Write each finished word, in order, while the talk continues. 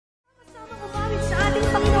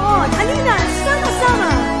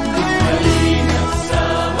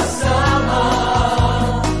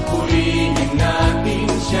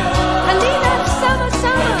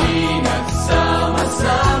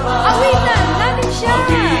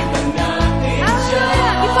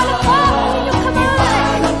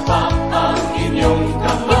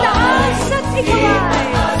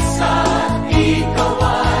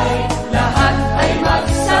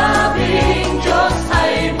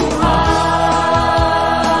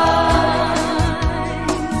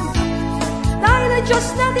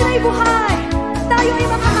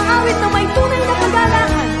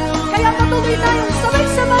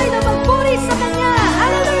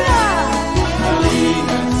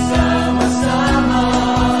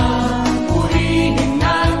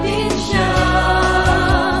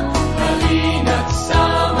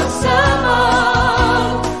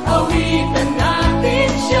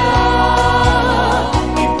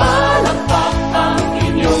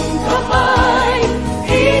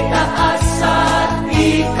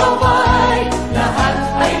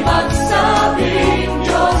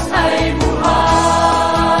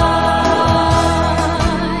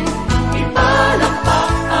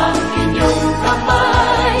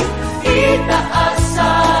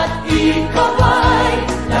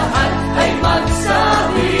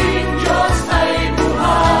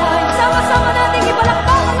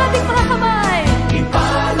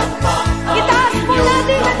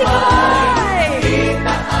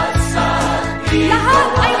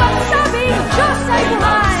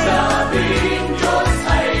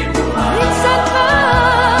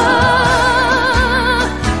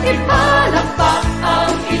Palakpak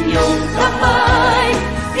ang inyong kamay,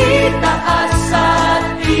 itaas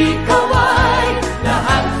at ikaway,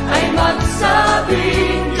 lahat ay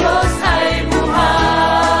magsabing Diyos ay buhay.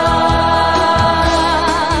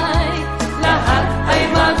 Lahat ay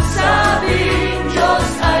magsabing Diyos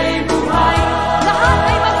ay buhay. Lahat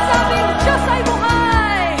ay magsabing Diyos ay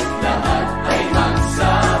buhay. Lahat ay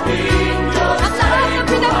magsabing Diyos ay buhay. Ang lahat ng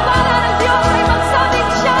pinagpala ng Diyos ay magsabing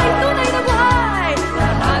siya ay tunay na buhay.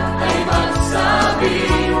 Lahat ay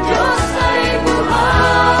magsabing Diyos ay buhay.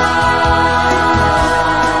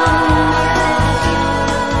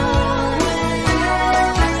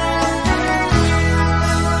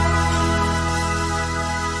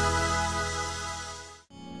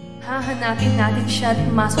 Hahanapin natin siya at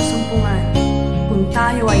masusumpungan kung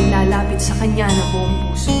tayo ay lalapit sa Kanya ng buong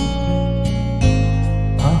puso.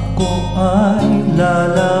 Ako ay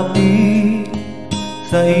lalapit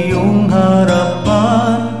sa iyong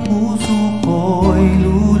harapan, puso ko'y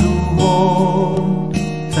luluhod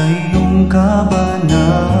sa iyong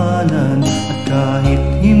kabanalan. At kahit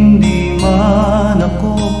hindi man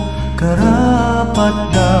ako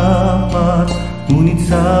karapat-dapat, ngunit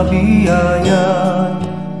sa biyaya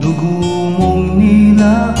dugo mong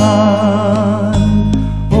nilaan.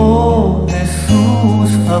 O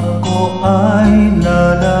Jesus, ako ay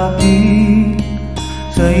lalapit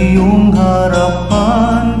sa iyong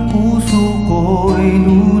harapan, puso ko'y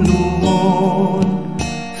luluhod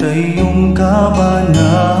sa iyong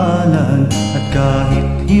kabanalan. At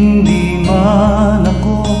kahit hindi man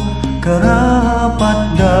ako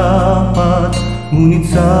karapat-dapat, ngunit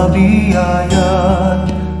sa biyaya't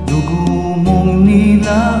dugo mong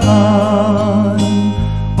nilaan.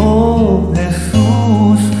 O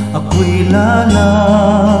Jesus, ako'y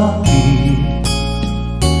lalapit,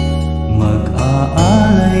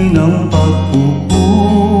 mag-aalay ng pagpupuri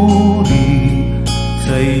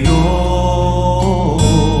sa iyo.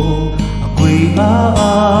 Ako'y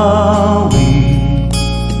aawit,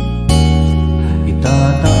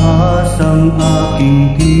 itataas ang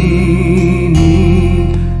aking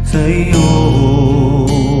tinig sa iyo.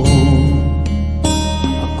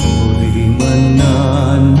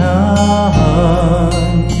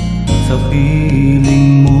 Mananahan sa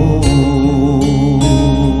piling mo.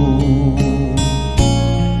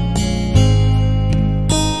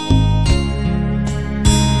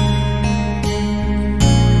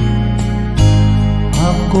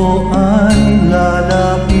 Ako ay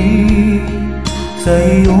lalapit sa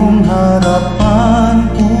iyong harapan,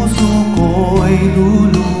 puso ko'y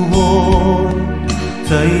luluhod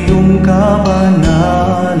sa iyong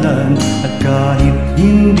kabanalan. At kahit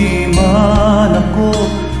hindi man ako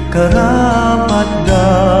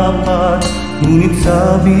karapat-dapat, ngunit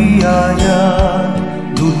sa biyaya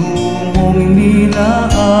dugo mong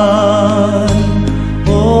nilaan.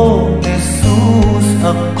 O Jesus,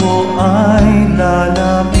 ako ay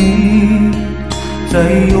lalapit sa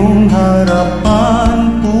iyong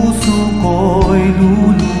harapan, puso ko'y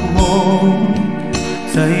luluhod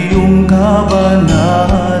sa iyong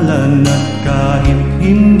kabanalan. At kahit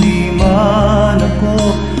hindi man ako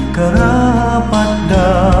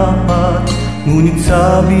karapat-dapat, ngunit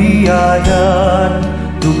sa biyaya't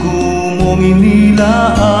dugo mong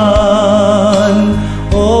inilaan.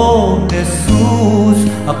 O Jesus,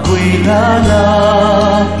 ako'y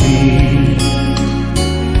lalapit,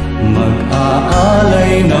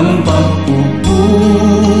 mag-aalay ng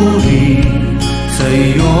pagpupuri sa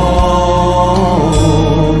iyo.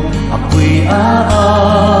 Ako'y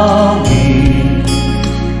aawit,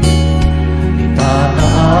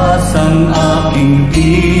 itataas ang aking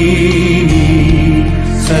tinig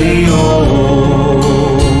sa iyo.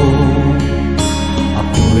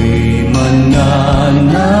 Ako'y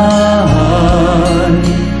mananahan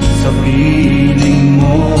sa piling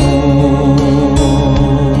mo,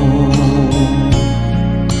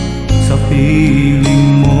 sa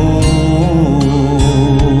piling mo.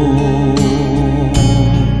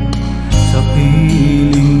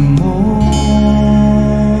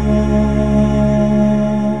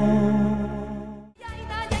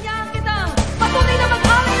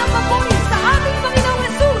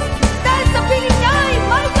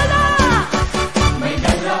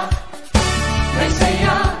 May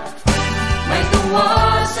saya, may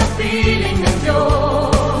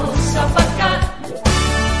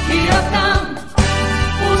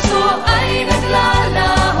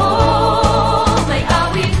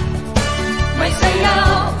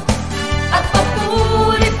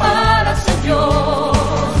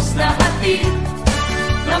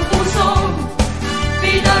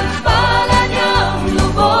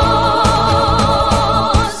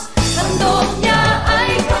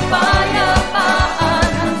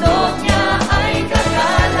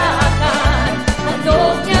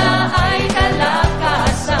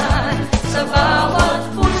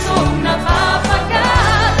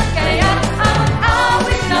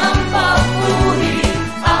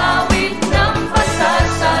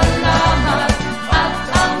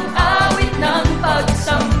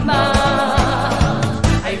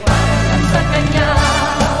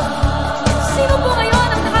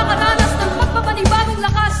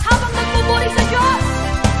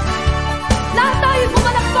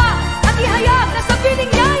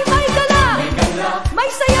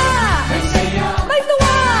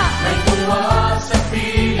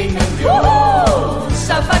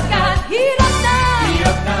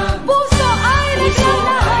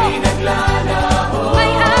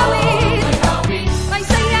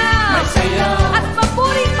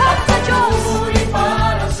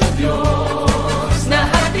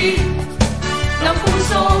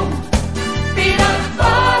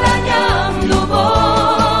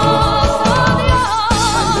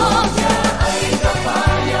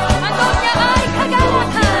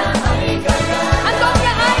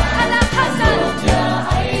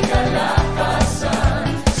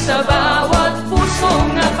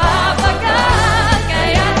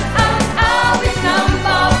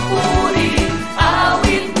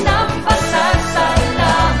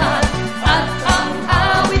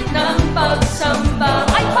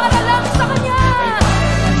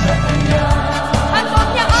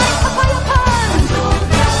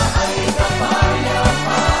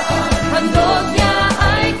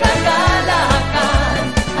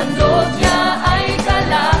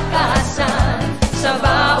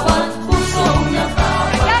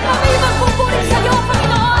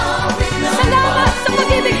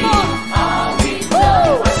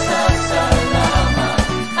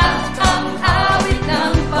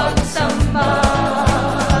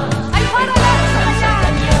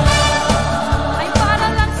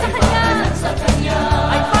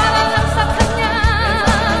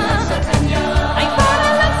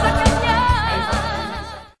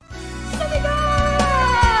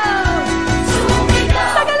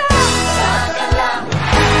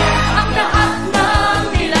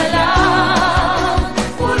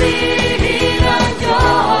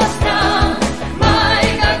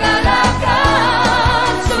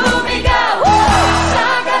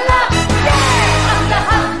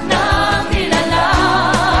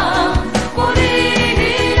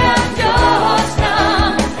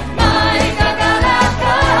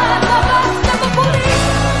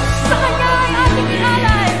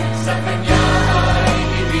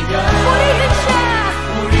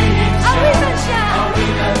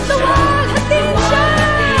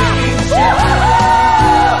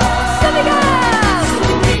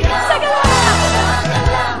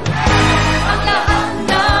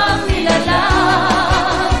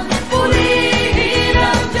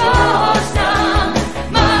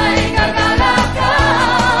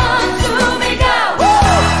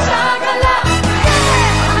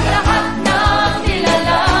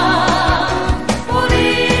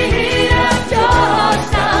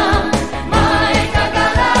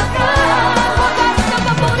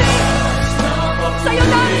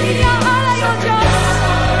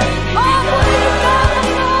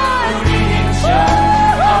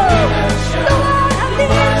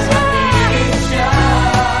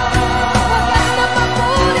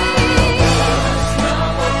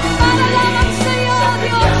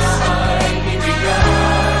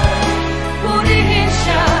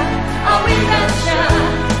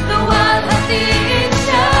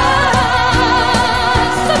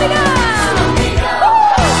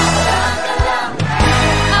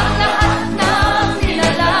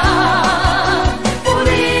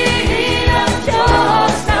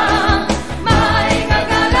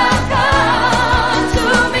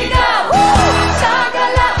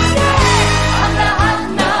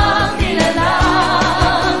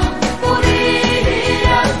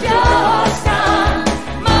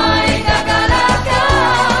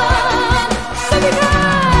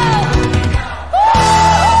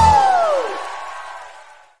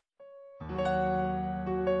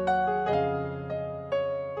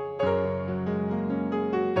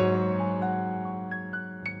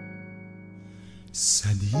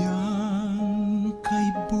kay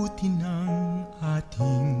buti ng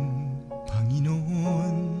ating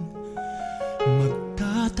Panginoon,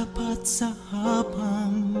 magtatapat sa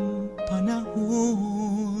habang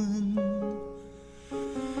panahon.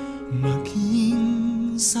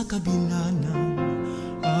 Maging sa kabila ng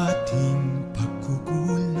ating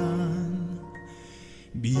pagkukulang,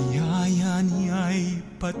 biyaya niya'y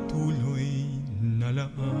patuloy na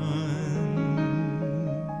laan.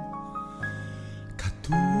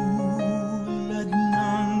 Katulad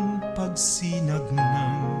ng pagsinag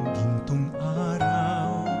ng gintong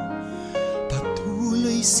araw,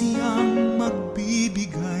 patuloy siyang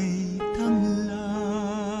magbibigay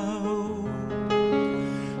tanglaw.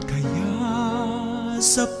 Kaya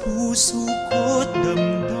sa puso ko't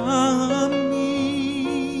damdamin,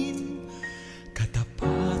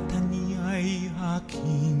 katapatan niya'y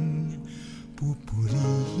aking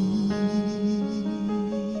pupurihin.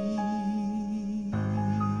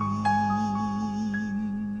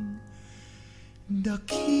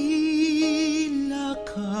 Dakila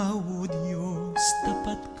ka, O Diyos,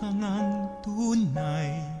 tapat ka ngang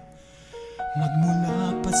tunay,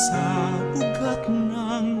 magmula pa sa ugat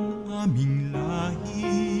ng aming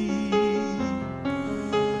lahi.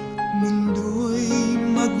 Mundo'y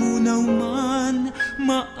magunaw man,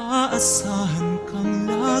 maaasahan kang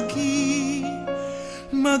lagi,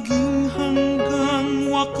 maging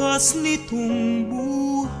hanggang wakas nitong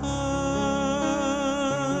buhay.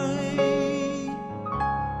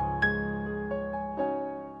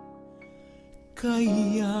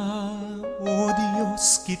 Kaya, O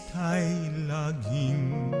Diyos, kita'y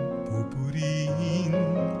laging pupurihin,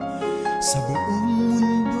 sa buong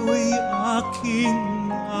mundo'y aking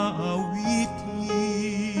aawitin.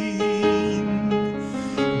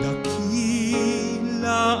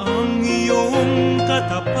 Dakila ang iyong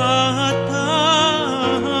katapatan,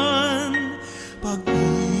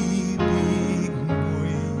 pag-ibig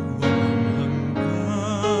mo'y walang hanggan.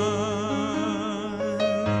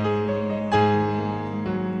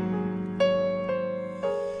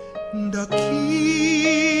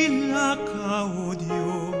 Dakila ka, O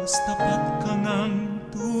Diyos, tapat ka ngang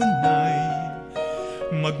tunay,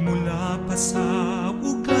 magmula pa sa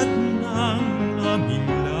ugat ng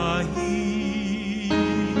aming lahi.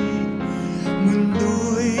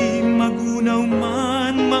 Mundo'y magunaw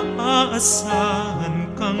man,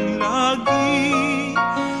 maaasahan kang lagi,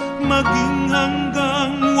 maging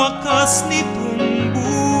hanggang wakas nitong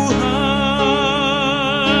buhay.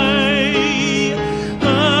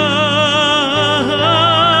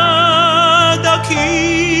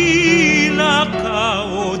 Dakila ka,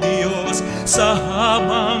 O Diyos, sa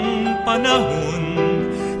habang panahon,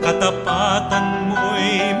 katapatan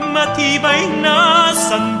mo'y matibay na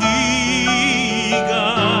sandigan.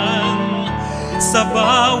 Sa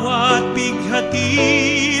bawat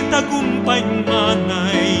bighati, tagumpay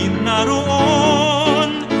manay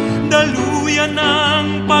naroon, daluyan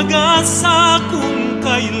ang pag-asa kung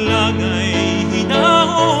kailangay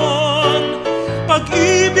hinahon.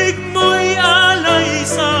 Pag-ibig mo'y alay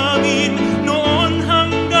sa